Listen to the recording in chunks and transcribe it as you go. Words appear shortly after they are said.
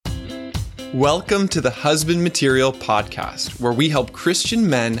Welcome to the Husband Material Podcast, where we help Christian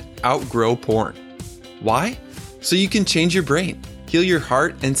men outgrow porn. Why? So you can change your brain, heal your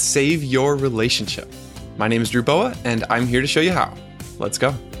heart, and save your relationship. My name is Drew Boa, and I'm here to show you how. Let's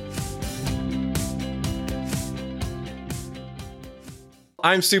go.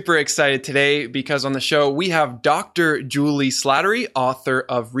 I'm super excited today because on the show, we have Dr. Julie Slattery, author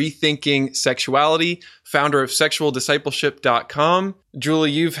of Rethinking Sexuality, founder of sexualdiscipleship.com.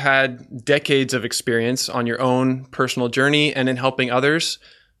 Julie, you've had decades of experience on your own personal journey and in helping others.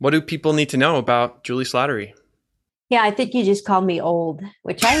 What do people need to know about Julie Slattery? Yeah, I think you just called me old,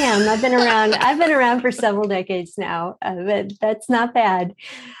 which I am. I've been around for several decades now, but that's not bad.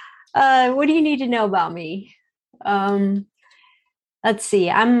 What do you need to know about me? Let's see.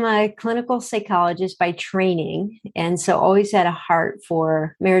 I'm a clinical psychologist by training, and so always had a heart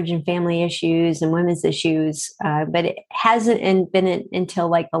for marriage and family issues and women's issues. But it hasn't been until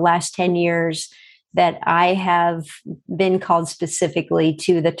like the last 10 years that I have been called specifically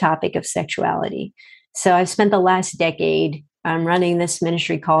to the topic of sexuality. So I've spent the last decade running this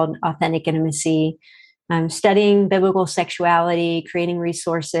ministry called Authentic Intimacy. I'm studying biblical sexuality, creating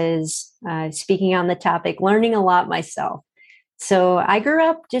resources, speaking on the topic, learning a lot myself. So I grew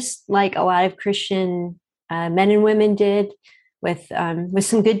up just like a lot of Christian men and women did, with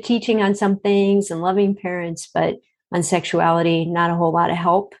some good teaching on some things and loving parents, but on sexuality, not a whole lot of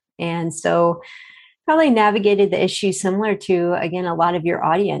help. And so probably navigated the issue similar to, again, a lot of your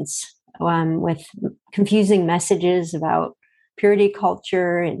audience, with confusing messages about purity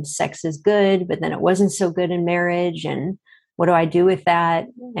culture and sex is good, but then it wasn't so good in marriage. And what do I do with that?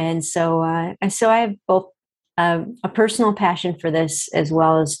 And so I have both a personal passion for this as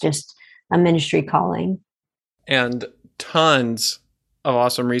well as just a ministry calling. And tons of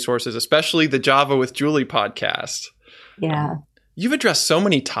awesome resources, especially the Java with Julie podcast. Yeah. You've addressed so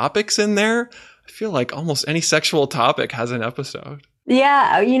many topics in there. I feel like almost any sexual topic has an episode.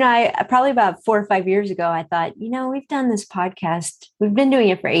 Yeah. I probably about 4 or 5 years ago, I thought, we've done this podcast. We've been doing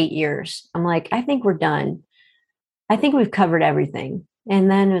it for 8 years. I'm like, I think we're done. I think we've covered everything.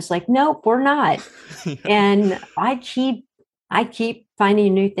 And then it was like, nope, we're not. Yeah. And I keep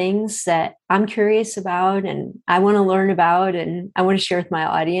finding new things that I'm curious about and I want to learn about and I want to share with my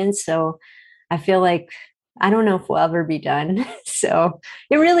audience. So I feel like, I don't know if we'll ever be done. So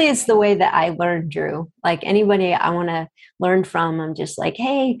it really is the way that I learned, Drew. Like anybody I want to learn from, I'm just like,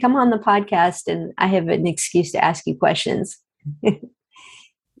 hey, come on the podcast. And I have an excuse to ask you questions.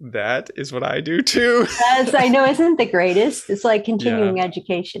 That is what I do too. Yes, I know. Isn't the greatest? It's like continuing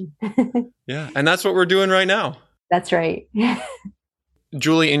education. Yeah. And that's what we're doing right now. That's right.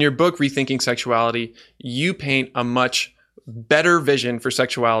 Julie, in your book, Rethinking Sexuality, you paint a much better vision for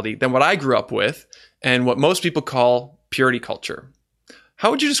sexuality than what I grew up with and what most people call purity culture. How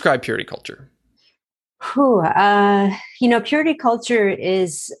would you describe purity culture? Purity culture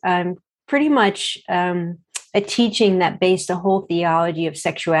is pretty much a teaching that based a whole theology of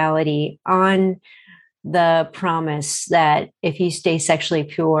sexuality on the promise that if you stay sexually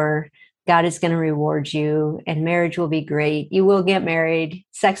pure, God is going to reward you and marriage will be great. You will get married.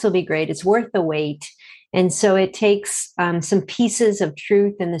 Sex will be great. It's worth the wait. And so it takes some pieces of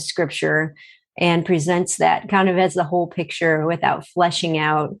truth in the scripture and presents that kind of as the whole picture without fleshing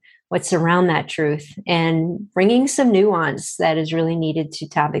out what's around that truth and bringing some nuance that is really needed to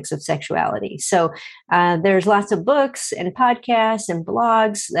topics of sexuality. So there's lots of books and podcasts and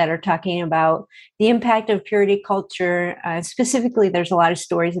blogs that are talking about the impact of purity culture. Specifically, there's a lot of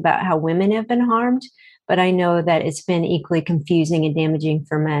stories about how women have been harmed, but I know that it's been equally confusing and damaging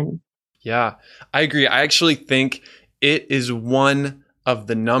for men. Yeah, I agree. I actually think it is one of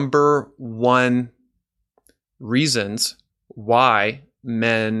the number one reasons why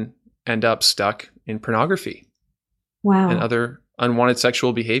men end up stuck in pornography. Wow. And other unwanted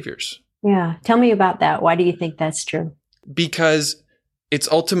sexual behaviors. Yeah. Tell me about that. Why do you think that's true? Because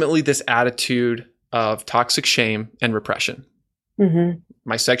it's ultimately this attitude of toxic shame and repression. Mm-hmm.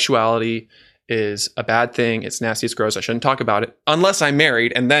 My sexuality is a bad thing. It's nasty. It's gross. I shouldn't talk about it unless I'm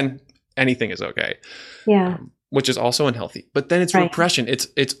married, and then anything is okay. Yeah. Which is also unhealthy. But then it's repression.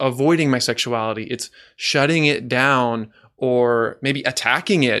 It's avoiding my sexuality. It's shutting it down, or maybe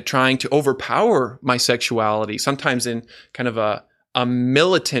attacking it, trying to overpower my sexuality, sometimes in kind of a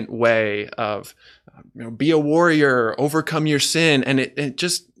militant way of, be a warrior, overcome your sin. And it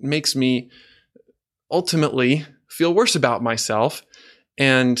just makes me ultimately feel worse about myself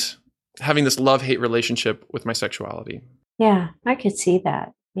and having this love-hate relationship with my sexuality. Yeah, I could see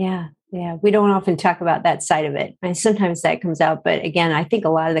that. Yeah. We don't often talk about that side of it. Sometimes that comes out. But again, I think a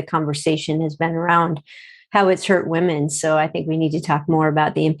lot of the conversation has been around how it's hurt women. So I think we need to talk more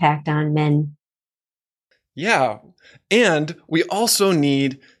about the impact on men. Yeah. And we also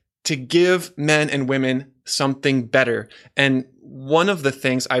need to give men and women something better. And one of the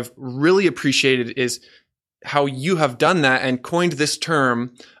things I've really appreciated is how you have done that and coined this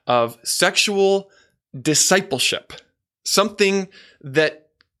term of sexual discipleship, something that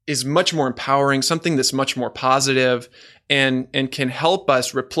is much more empowering, something that's much more positive and can help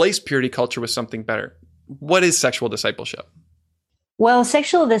us replace purity culture with something better. What is sexual discipleship? Well,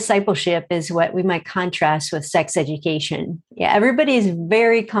 sexual discipleship is what we might contrast with sex education. Yeah, everybody is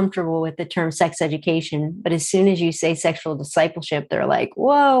very comfortable with the term sex education, but as soon as you say sexual discipleship, they're like,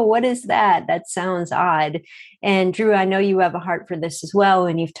 whoa, what is that? That sounds odd. And Drew, I know you have a heart for this as well,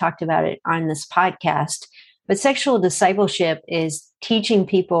 and you've talked about it on this podcast. But sexual discipleship is teaching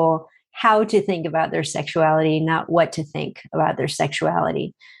people how to think about their sexuality, not what to think about their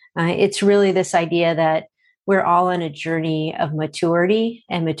sexuality. It's really this idea that we're all on a journey of maturity,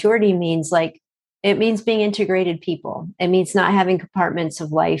 and maturity means it means being integrated people. It means not having compartments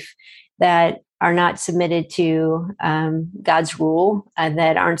of life that are not submitted to God's rule,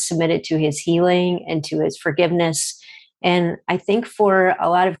 that aren't submitted to his healing and to his forgiveness. And I think for a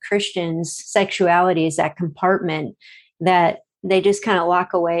lot of Christians, sexuality is that compartment that they just kind of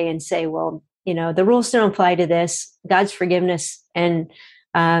lock away and say, well, the rules don't apply to this. God's forgiveness and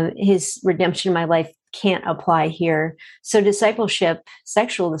his redemption in my life can't apply here. So discipleship,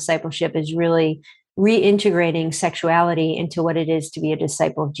 sexual discipleship, is really reintegrating sexuality into what it is to be a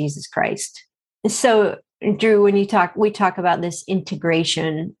disciple of Jesus Christ. So Drew, when we talk about this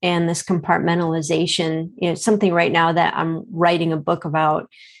integration and this compartmentalization, something right now that I'm writing a book about,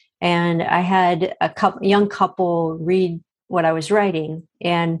 and I had a young couple read what I was writing,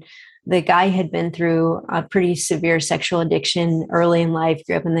 and the guy had been through a pretty severe sexual addiction early in life,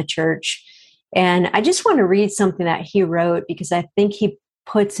 grew up in the church. And I just want to read something that he wrote because I think he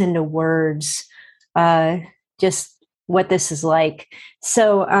puts into words just what this is like.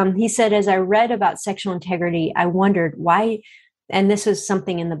 So he said, as I read about sexual integrity, I wondered why, and this was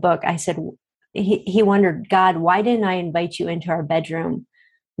something in the book, I said, he wondered, God, why didn't I invite you into our bedroom?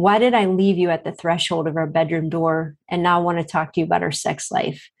 Why did I leave you at the threshold of our bedroom door and now want to talk to you about our sex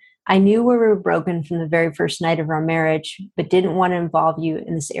life? I knew we were broken from the very first night of our marriage, but didn't want to involve you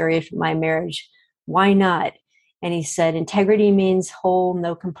in this area of my marriage. Why not? And he said, integrity means whole,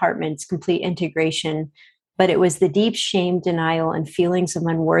 no compartments, complete integration. But it was the deep shame, denial, and feelings of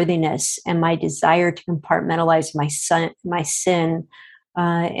unworthiness and my desire to compartmentalize my sin.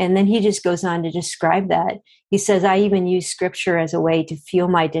 And then he just goes on to describe that. He says, I even used scripture as a way to feel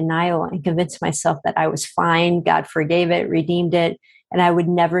my denial and convince myself that I was fine. God forgave it, redeemed it, and I would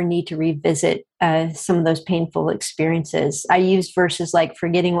never need to revisit some of those painful experiences. I used verses like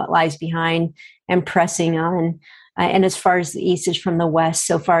forgetting what lies behind and pressing on. And as far as the east is from the west,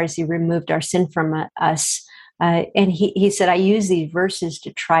 so far as he removed our sin from us. And he said, I use these verses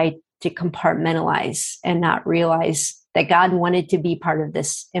to try to compartmentalize and not realize that God wanted to be part of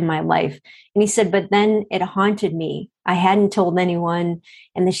this in my life. And he said, but then it haunted me. I hadn't told anyone,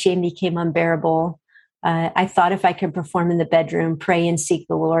 and the shame became unbearable. I thought if I could perform in the bedroom, pray and seek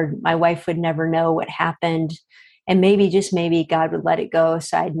the Lord, my wife would never know what happened. And maybe, just maybe, God would let it go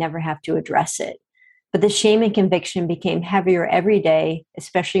so I'd never have to address it. But the shame and conviction became heavier every day,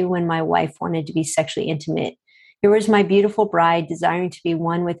 especially when my wife wanted to be sexually intimate. Here was my beautiful bride desiring to be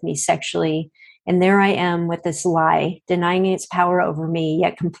one with me sexually. And there I am with this lie, denying its power over me,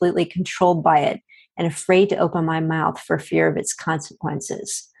 yet completely controlled by it and afraid to open my mouth for fear of its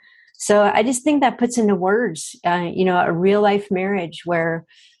consequences. So I just think that puts into words, a real life marriage where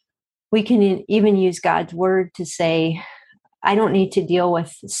we can even use God's word to say, I don't need to deal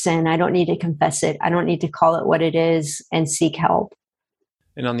with sin. I don't need to confess it. I don't need to call it what it is and seek help.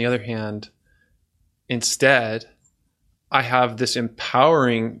 And on the other hand, instead, I have this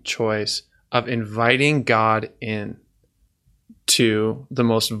empowering choice of inviting God in to the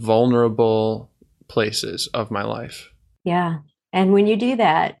most vulnerable places of my life. Yeah. And when you do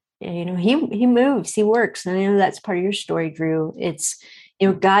that, he moves, he works. And I know that's part of your story, Drew. It's,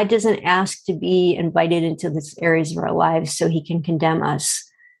 God doesn't ask to be invited into these areas of our lives so he can condemn us.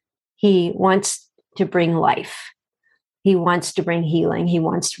 He wants to bring life. He wants to bring healing. He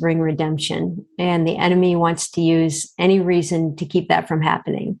wants to bring redemption. And the enemy wants to use any reason to keep that from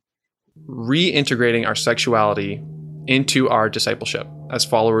happening. Reintegrating our sexuality into our discipleship as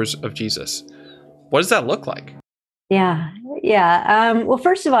followers of Jesus. What does that look like? Yeah. Well,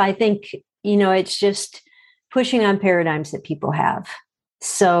 first of all, I think, it's just pushing on paradigms that people have.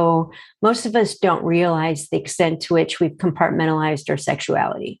 So most of us don't realize the extent to which we've compartmentalized our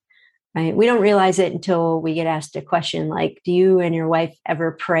sexuality. Right? We don't realize it until we get asked a question like, do you and your wife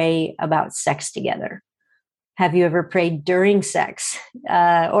ever pray about sex together? Have you ever prayed during sex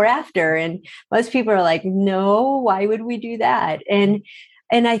or after? And most people are like, no, why would we do that? And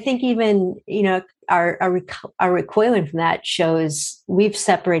I think even, our recoiling from that shows we've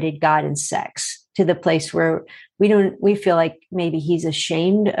separated God and sex to the place where we feel like maybe he's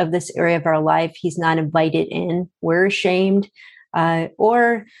ashamed of this area of our life. He's not invited in. We're ashamed.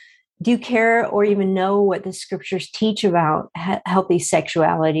 Or do you care or even know what the scriptures teach about healthy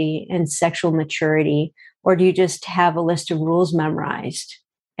sexuality and sexual maturity? Or do you just have a list of rules memorized?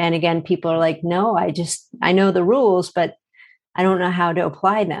 And again, people are like, no, I know the rules, but I don't know how to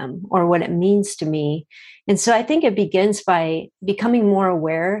apply them or what it means to me. And so I think it begins by becoming more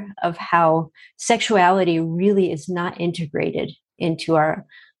aware of how sexuality really is not integrated into our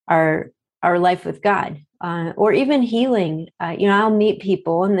life with God, or even healing. I'll meet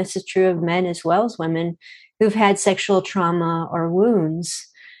people, and this is true of men as well as women, who've had sexual trauma or wounds,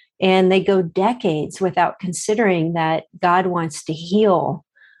 and they go decades without considering that God wants to heal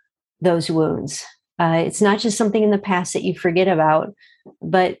those wounds. It's not just something in the past that you forget about,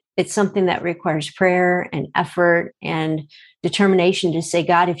 but it's something that requires prayer and effort and determination to say,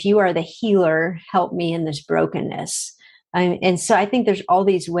 God, if you are the healer, help me in this brokenness. And so I think there's all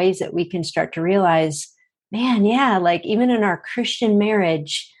these ways that we can start to realize, man, yeah, like even in our Christian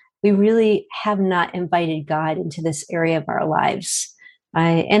marriage, we really have not invited God into this area of our lives.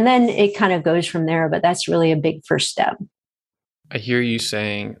 And then it kind of goes from there, but that's really a big first step. I hear you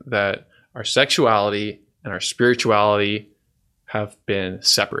saying that our sexuality and our spirituality have been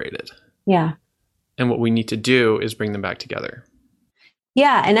separated. Yeah. And what we need to do is bring them back together.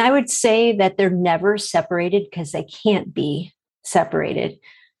 Yeah. And I would say that they're never separated because they can't be separated.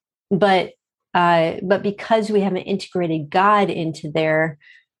 But because we haven't integrated God into there,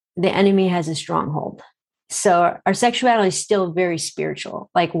 the enemy has a stronghold. So our sexuality is still very spiritual.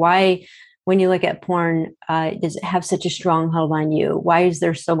 Like, why, when you look at porn, does it have such a stronghold on you? Why is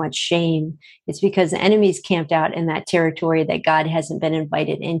there so much shame? It's because the enemy's camped out in that territory that God hasn't been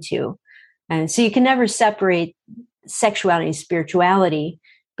invited into. And so you can never separate sexuality and spirituality,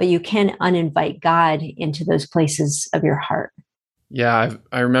 but you can uninvite God into those places of your heart. Yeah,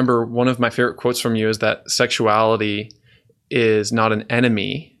 I remember one of my favorite quotes from you is that sexuality is not an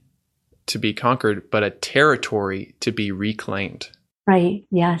enemy to be conquered, but a territory to be reclaimed. Right.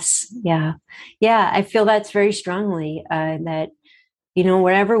 Yes. Yeah. Yeah. I feel that's very strongly that,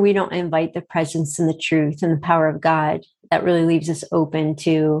 wherever we don't invite the presence and the truth and the power of God, that really leaves us open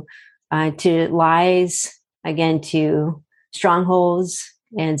to lies, again, to strongholds.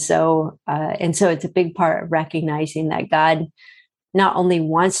 And so it's a big part of recognizing that God not only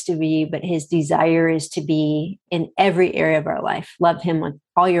wants to be, but his desire is to be in every area of our life. Love him with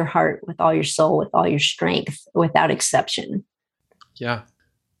all your heart, with all your soul, with all your strength, without exception. Yeah.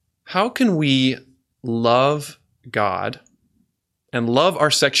 How can we love God and love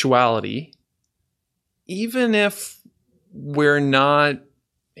our sexuality, even if we're not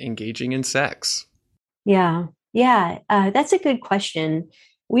engaging in sex? Yeah. Yeah. That's a good question.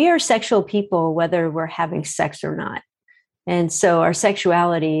 We are sexual people, whether we're having sex or not. And so our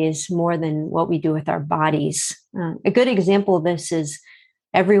sexuality is more than what we do with our bodies. A good example of this is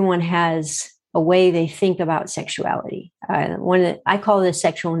everyone has a way they think about sexuality. I call it a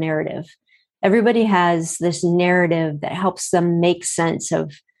sexual narrative. Everybody has this narrative that helps them make sense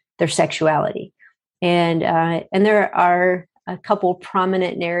of their sexuality. And there are a couple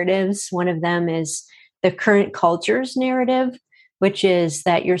prominent narratives. One of them is the current culture's narrative, which is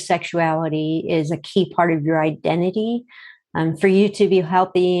that your sexuality is a key part of your identity. For you to be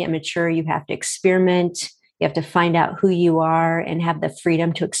healthy and mature, you have to experiment. You have to find out who you are and have the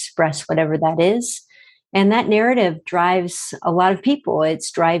freedom to express whatever that is. And that narrative drives a lot of people.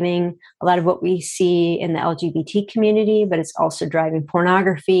 It's driving a lot of what we see in the LGBT community, but it's also driving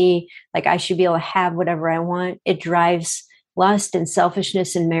pornography. Like, I should be able to have whatever I want. It drives lust and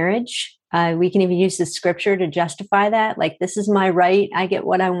selfishness in marriage. We can even use the scripture to justify that. Like, this is my right. I get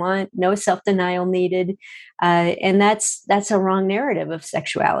what I want. No self-denial needed. And that's a wrong narrative of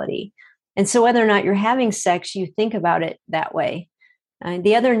sexuality. And so whether or not you're having sex, you think about it that way.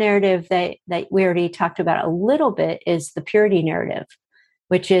 The other narrative that we already talked about a little bit is the purity narrative,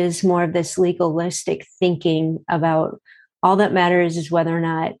 which is more of this legalistic thinking about all that matters is whether or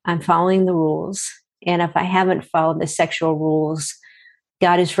not I'm following the rules. And if I haven't followed the sexual rules,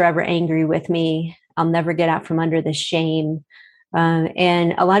 God is forever angry with me. I'll never get out from under the shame.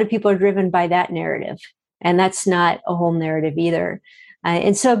 And a lot of people are driven by that narrative. And that's not a whole narrative either.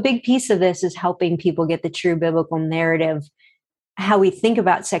 And so a big piece of this is helping people get the true biblical narrative. how we think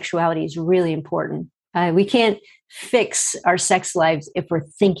about sexuality is really important. We can't fix our sex lives if we're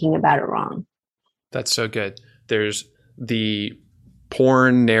thinking about it wrong. That's so good. There's the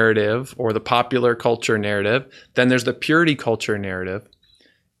porn narrative or the popular culture narrative. Then there's the purity culture narrative.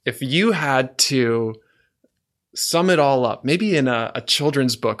 If you had to sum it all up, maybe in a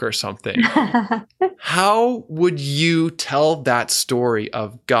children's book or something, how would you tell that story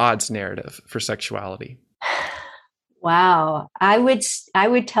of God's narrative for sexuality? Wow. I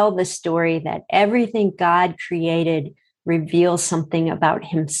would tell the story that everything God created reveals something about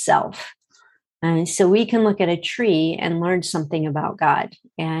himself. And so we can look at a tree and learn something about God.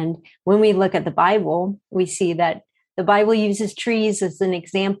 And when we look at the Bible, we see that the Bible uses trees as an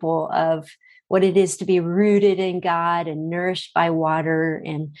example of what it is to be rooted in God and nourished by water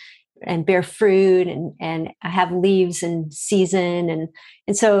and bear fruit and have leaves in season.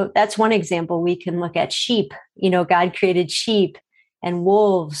 And so that's one example. We can look at sheep. God created sheep and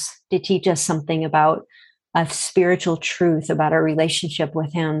wolves to teach us something about a spiritual truth about our relationship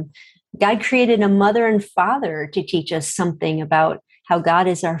with him. God created a mother and father to teach us something about how God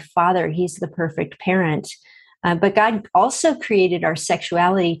is our father. He's the perfect parent. But God also created our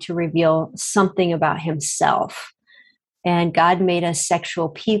sexuality to reveal something about himself. And God made us sexual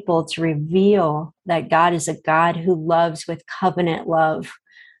people to reveal that God is a God who loves with covenant love.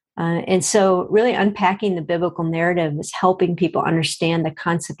 And so really unpacking the biblical narrative is helping people understand the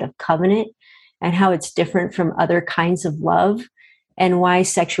concept of covenant and how it's different from other kinds of love and why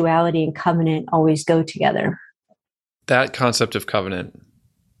sexuality and covenant always go together. That concept of covenant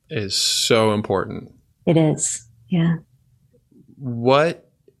is so important. It is, yeah. What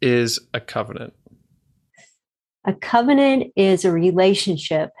is a covenant? A covenant is a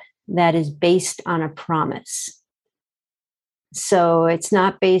relationship that is based on a promise. So it's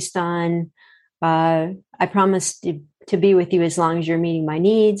not based on, I promise to be with you as long as you're meeting my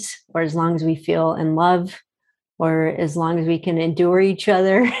needs, or as long as we feel in love, or as long as we can endure each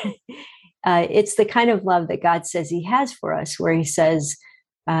other. It's the kind of love that God says he has for us, where he says,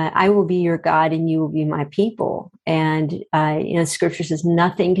 I will be your God and you will be my people. And, scripture says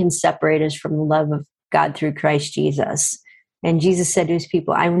nothing can separate us from the love of God through Christ Jesus. And Jesus said to his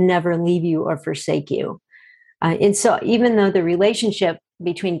people, I will never leave you or forsake you. And so even though the relationship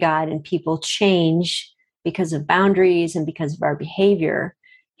between God and people change because of boundaries and because of our behavior,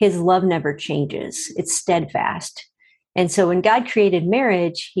 his love never changes. It's steadfast. And so when God created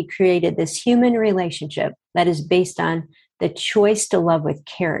marriage, he created this human relationship that is based on the choice to love with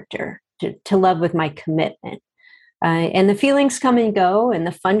character, to love with my commitment. And the feelings come and go, and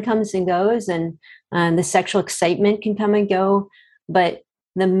the fun comes and goes, and the sexual excitement can come and go. But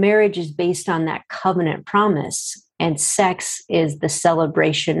the marriage is based on that covenant promise, and sex is the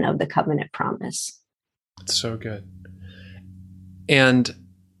celebration of the covenant promise. It's so good. And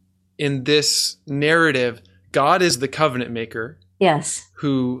in this narrative, God is the covenant maker. Yes.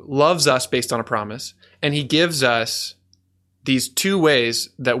 Who loves us based on a promise. And he gives us these two ways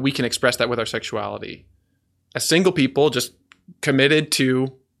that we can express that with our sexuality. As single people, just committed to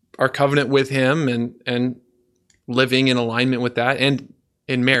our covenant with him and living in alignment with that. And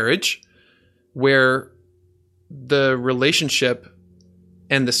in marriage, where the relationship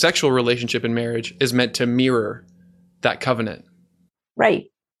and the sexual relationship in marriage is meant to mirror that covenant. Right.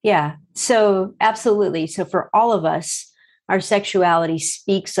 Yeah. So absolutely. So for all of us, our sexuality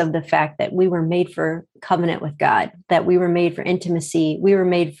speaks of the fact that we were made for covenant with God, that we were made for intimacy. We were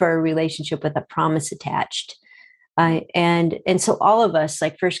made for a relationship with a promise attached. And so all of us,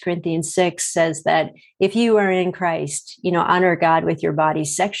 like 1 Corinthians 6 says that if you are in Christ, honor God with your body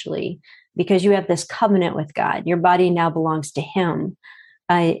sexually, because you have this covenant with God. Your body now belongs to him.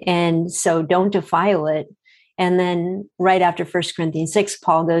 And so don't defile it. And then right after 1 Corinthians 6,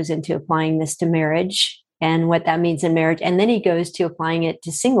 Paul goes into applying this to marriage and what that means in marriage. And then he goes to applying it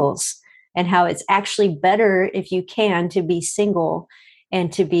to singles and how it's actually better, if you can, to be single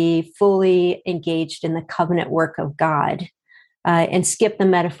and to be fully engaged in the covenant work of God, and skip the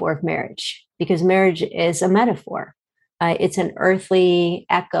metaphor of marriage, because marriage is a metaphor. It's an earthly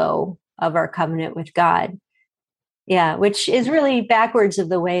echo of our covenant with God. Yeah, which is really backwards of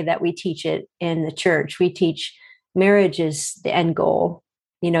the way that we teach it in the church. We teach marriage is the end goal.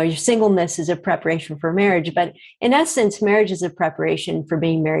 Your singleness is a preparation for marriage, but in essence, marriage is a preparation for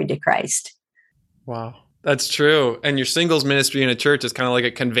being married to Christ. Wow, that's true. And your singles ministry in a church is kind of like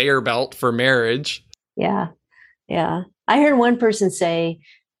a conveyor belt for marriage. Yeah, yeah. I heard one person say,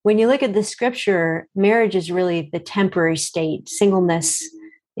 when you look at the scripture, marriage is really the temporary state. Singleness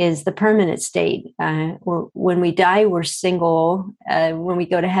is the permanent state. When we die, we're single. When we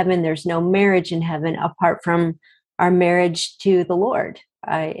go to heaven, there's no marriage in heaven apart from our marriage to the Lord.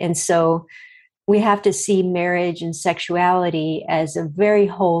 And so we have to see marriage and sexuality as a very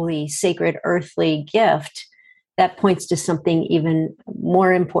holy, sacred, earthly gift that points to something even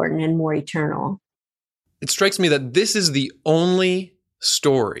more important and more eternal. It strikes me that this is the only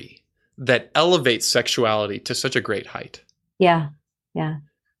story that elevates sexuality to such a great height. Yeah, yeah.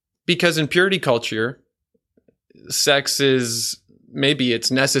 Because in purity culture, sex is, maybe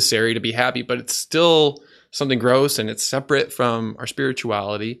it's necessary to be happy, but it's still something gross and it's separate from our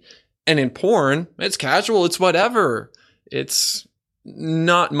spirituality. And in porn, it's casual, it's whatever. It's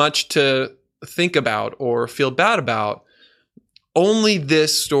not much to think about or feel bad about. Only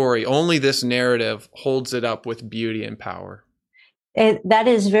this story, only this narrative holds it up with beauty and power. That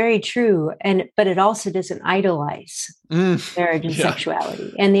is very true. But it also doesn't idolize marriage and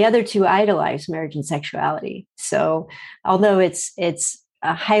sexuality. And the other two idolize marriage and sexuality. So although it's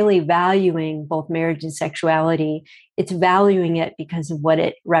highly valuing both marriage and sexuality, it's valuing it because of what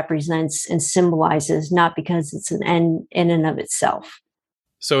it represents and symbolizes, not because it's an end in and of itself.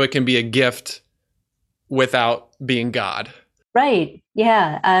 So it can be a gift without being God. Right.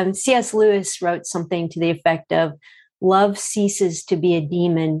 Yeah. C.S. Lewis wrote something to the effect of, love ceases to be a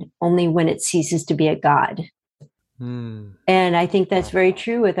demon only when it ceases to be a god. And I think that's very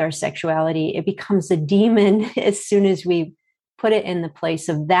true with our sexuality. It becomes a demon as soon as we put it in the place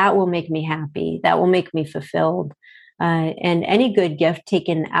of, that will make me happy, that will make me fulfilled. And any good gift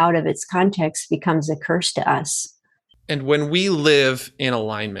taken out of its context becomes a curse to us. And when we live in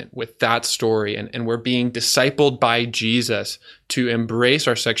alignment with that story and we're being discipled by Jesus to embrace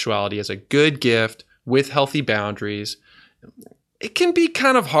our sexuality as a good gift with healthy boundaries, it can be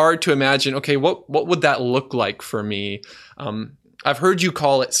kind of hard to imagine, okay, what would that look like for me? I've heard you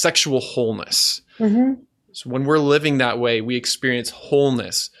call it sexual wholeness. Mm-hmm. So when we're living that way, we experience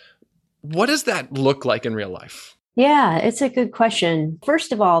wholeness. What does that look like in real life? Yeah, it's a good question.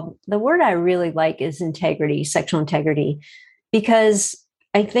 First of all, the word I really like is integrity, sexual integrity, because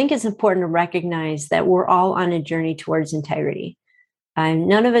I think it's important to recognize that we're all on a journey towards integrity.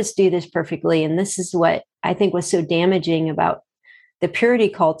 None of us do this perfectly. And this is what I think was so damaging about the purity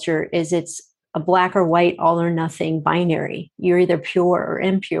culture, is it's a black or white, all or nothing binary. You're either pure or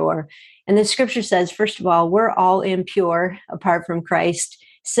impure. And the scripture says, first of all, we're all impure apart from Christ.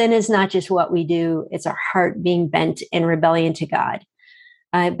 Sin is not just what we do, it's our heart being bent in rebellion to God.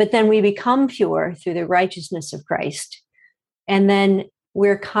 But then we become pure through the righteousness of Christ. And then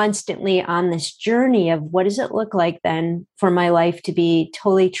we're constantly on this journey of, what does it look like then for my life to be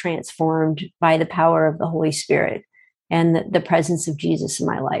totally transformed by the power of the Holy Spirit and the presence of Jesus in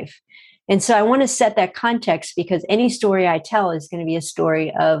my life. And so I want to set that context, because any story I tell is going to be a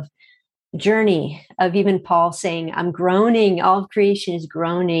story of journey, of even Paul saying, I'm groaning, all of creation is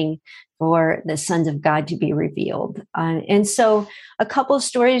groaning for the sons of God to be revealed. And so a couple of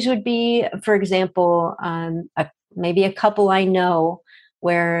stories would be, for example, maybe a couple I know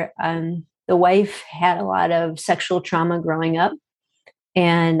where the wife had a lot of sexual trauma growing up,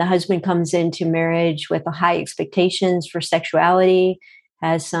 and the husband comes into marriage with high expectations for sexuality,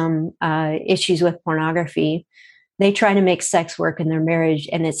 has some issues with pornography. They try to make sex work in their marriage,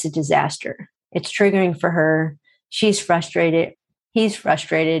 and it's a disaster. It's triggering for her. She's frustrated. He's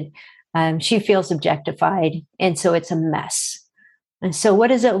frustrated. She feels objectified. And so it's a mess. And so what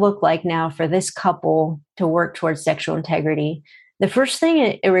does it look like now for this couple to work towards sexual integrity? The first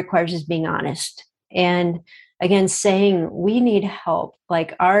thing it requires is being honest. And again, saying we need help.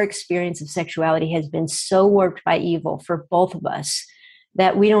 Like, our experience of sexuality has been so warped by evil for both of us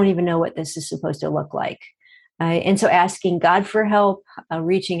that we don't even know what this is supposed to look like. And so asking God for help,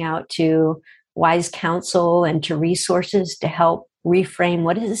 reaching out to wise counsel and to resources to help reframe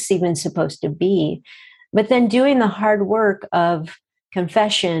what is this even supposed to be, but then doing the hard work of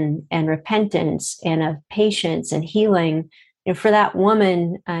confession and repentance and of patience and healing. You know, for that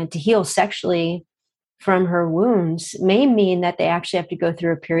woman to heal sexually from her wounds may mean that they actually have to go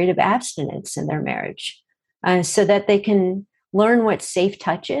through a period of abstinence in their marriage so that they can learn what safe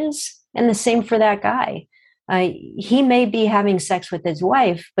touch is. And the same for that guy. He may be having sex with his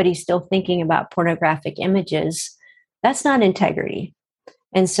wife, but he's still thinking about pornographic images. That's not integrity.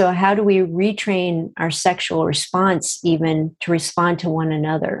 And so how do we retrain our sexual response even to respond to one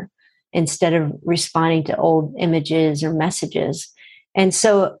another instead of responding to old images or messages? And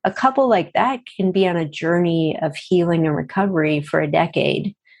so a couple like that can be on a journey of healing and recovery for a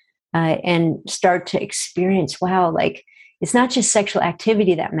decade and start to experience, wow, like, it's not just sexual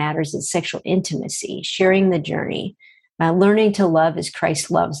activity that matters, it's sexual intimacy, sharing the journey, learning to love as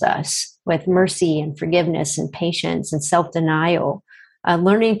Christ loves us, with mercy and forgiveness and patience and self-denial,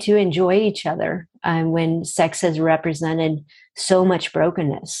 learning to enjoy each other when sex has represented so much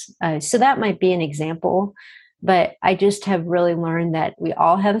brokenness. So that might be an example, but I just have really learned that we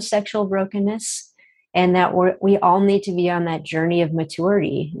all have sexual brokenness, and that we all need to be on that journey of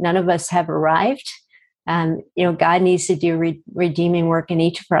maturity. None of us have arrived. God needs to do redeeming work in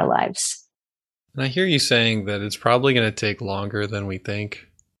each of our lives. And I hear you saying that it's probably going to take longer than we think.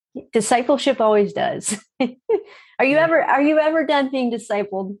 Discipleship always does. Are you ever done being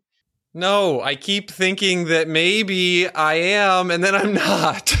discipled? No, I keep thinking that maybe I am, and then I'm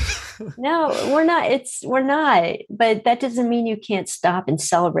not. No, we're not. We're not. But that doesn't mean you can't stop and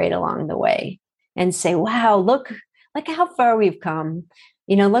celebrate along the way and say, wow, look how far we've come.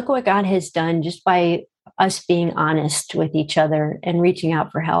 Look what God has done just by us being honest with each other and reaching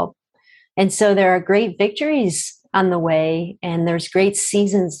out for help. And so there are great victories on the way, and there's great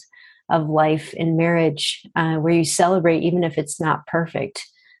seasons of life in marriage where you celebrate, even if it's not perfect.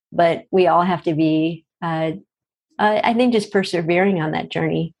 But we all have to be, I think, just persevering on that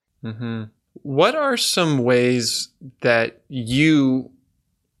journey. Mm-hmm. What are some ways that you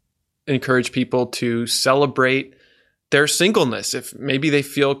encourage people to celebrate their singleness, if maybe they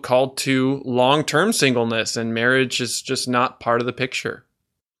feel called to long-term singleness and marriage is just not part of the picture?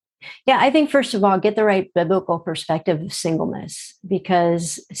 Yeah, I think first of all, get the right biblical perspective of singleness,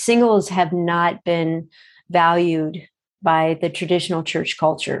 because singles have not been valued by the traditional church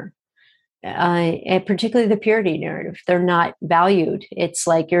culture, and particularly the purity narrative. They're not valued. It's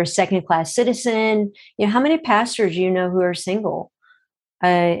like you're a second-class citizen. How many pastors who are single,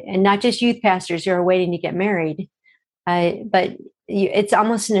 and not just youth pastors who are waiting to get married, but it's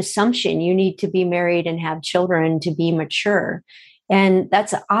almost an assumption you need to be married and have children to be mature. And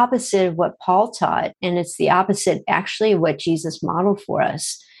that's the opposite of what Paul taught. And it's the opposite, actually, of what Jesus modeled for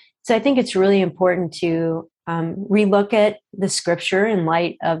us. So I think it's really important to relook at the scripture in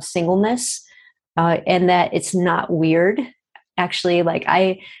light of singleness, and that it's not weird. Actually, like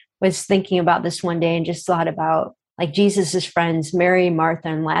I was thinking about this one day and just thought about like Jesus's friends, Mary, Martha,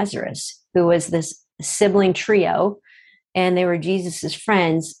 and Lazarus, who was this sibling trio, and they were Jesus's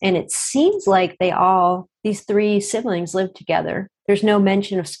friends. And it seems like these three siblings lived together. There's no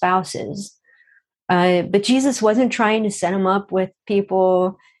mention of spouses. But Jesus wasn't trying to set them up with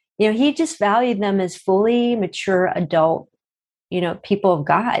people. He just valued them as fully mature adult, people of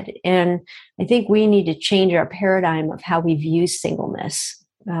God. And I think we need to change our paradigm of how we view singleness.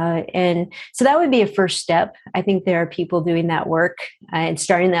 And so that would be a first step. I think there are people doing that work and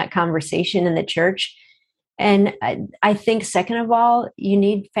starting that conversation in the church. And I think, second of all, you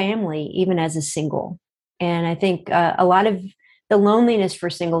need family, even as a single. And I think a lot of the loneliness for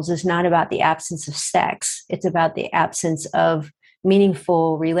singles is not about the absence of sex. It's about the absence of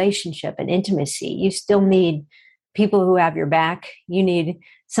meaningful relationship and intimacy. You still need people who have your back. You need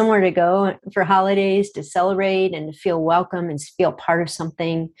somewhere to go for holidays, to celebrate and to feel welcome and feel part of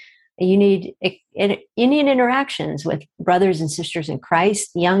something. You need interactions with brothers and sisters in Christ,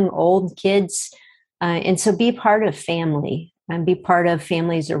 young, old, kids. And so be part of family and be part of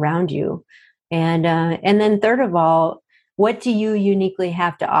families around you. And then third of all, what do you uniquely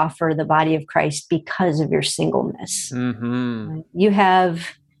have to offer the body of Christ because of your singleness? Mm-hmm. You have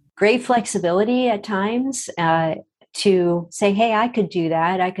great flexibility at times to say, hey, I could do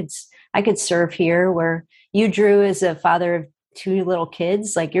that. I could serve here. Where you, Drew, as a father of two little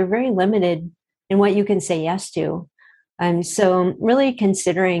kids, like you're very limited in what you can say yes to. So really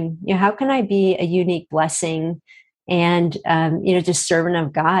considering, how can I be a unique blessing and, just servant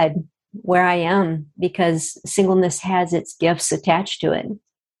of God where I am, because singleness has its gifts attached to it.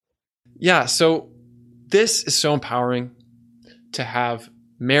 Yeah. So this is so empowering to have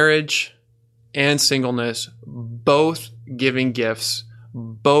marriage and singleness, both giving gifts,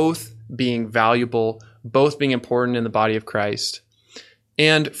 both being valuable, both being important in the body of Christ,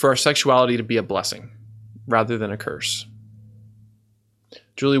 and for our sexuality to be a blessing rather than a curse.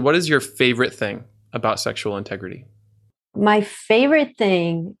 Julie, what is your favorite thing about sexual integrity? My favorite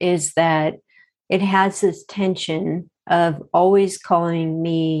thing is that it has this tension of always calling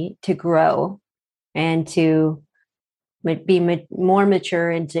me to grow and to be more mature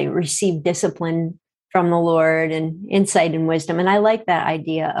and to receive discipline from the Lord and insight and wisdom. And I like that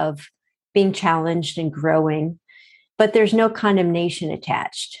idea of being challenged and growing, but there's no condemnation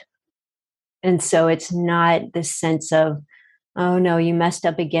attached. And so it's not this sense of, oh no, you messed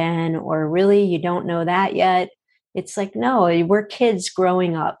up again, or really, you don't know that yet. It's like, no, we're kids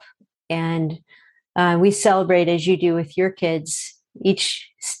growing up, and we celebrate, as you do with your kids, each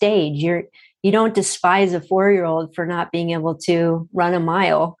stage. You don't despise a 4-year-old for not being able to run a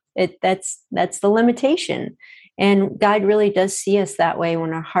mile. That's the limitation. And God really does see us that way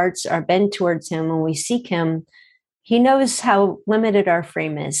when our hearts are bent towards him, when we seek him. He knows how limited our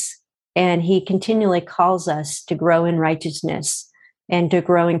frame is, and he continually calls us to grow in righteousness and to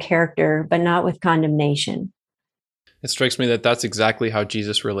grow in character, but not with condemnation. It strikes me that that's exactly how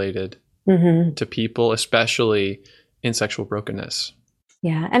Jesus related to people, especially in sexual brokenness.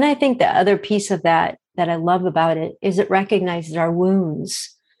 Yeah. And I think the other piece of that I love about it is it recognizes our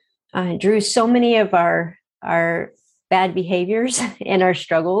wounds. Drew, so many of our bad behaviors and our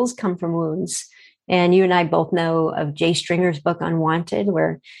struggles come from wounds. And you and I both know of Jay Stringer's book, Unwanted,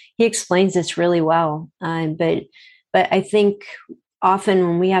 where he explains this really well. But I think often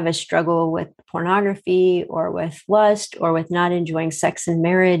when we have a struggle with pornography or with lust or with not enjoying sex in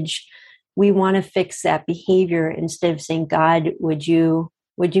marriage, we want to fix that behavior instead of saying, God, would you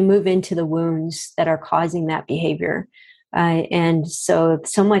move into the wounds that are causing that behavior? And so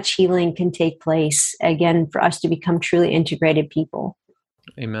much healing can take place, again, for us to become truly integrated people.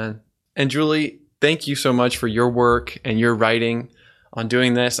 Amen. And Julie, thank you so much for your work and your writing on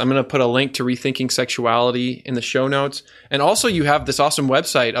doing this. I'm going to put a link to Rethinking Sexuality in the show notes. And also you have this awesome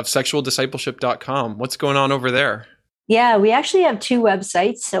website of sexualdiscipleship.com. What's going on over there? Yeah, we actually have two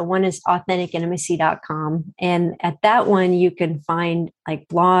websites. So one is AuthenticIntimacy.com. And at that one, you can find like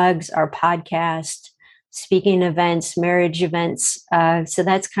blogs, our podcast, speaking events, marriage events. So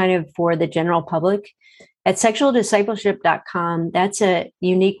that's kind of for the general public. At sexualdiscipleship.com, that's a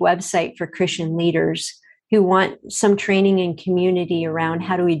unique website for Christian leaders who want some training and community around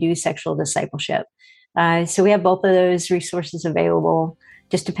how do we do sexual discipleship. So we have both of those resources available,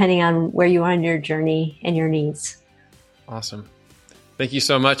 just depending on where you are in your journey and your needs. Awesome. Thank you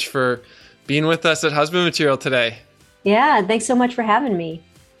so much for being with us at Husband Material today. Yeah, thanks so much for having me.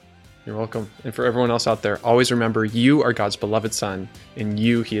 You're welcome. And for everyone else out there, always remember you are God's beloved son, and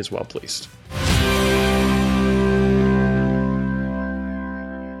you he is well pleased.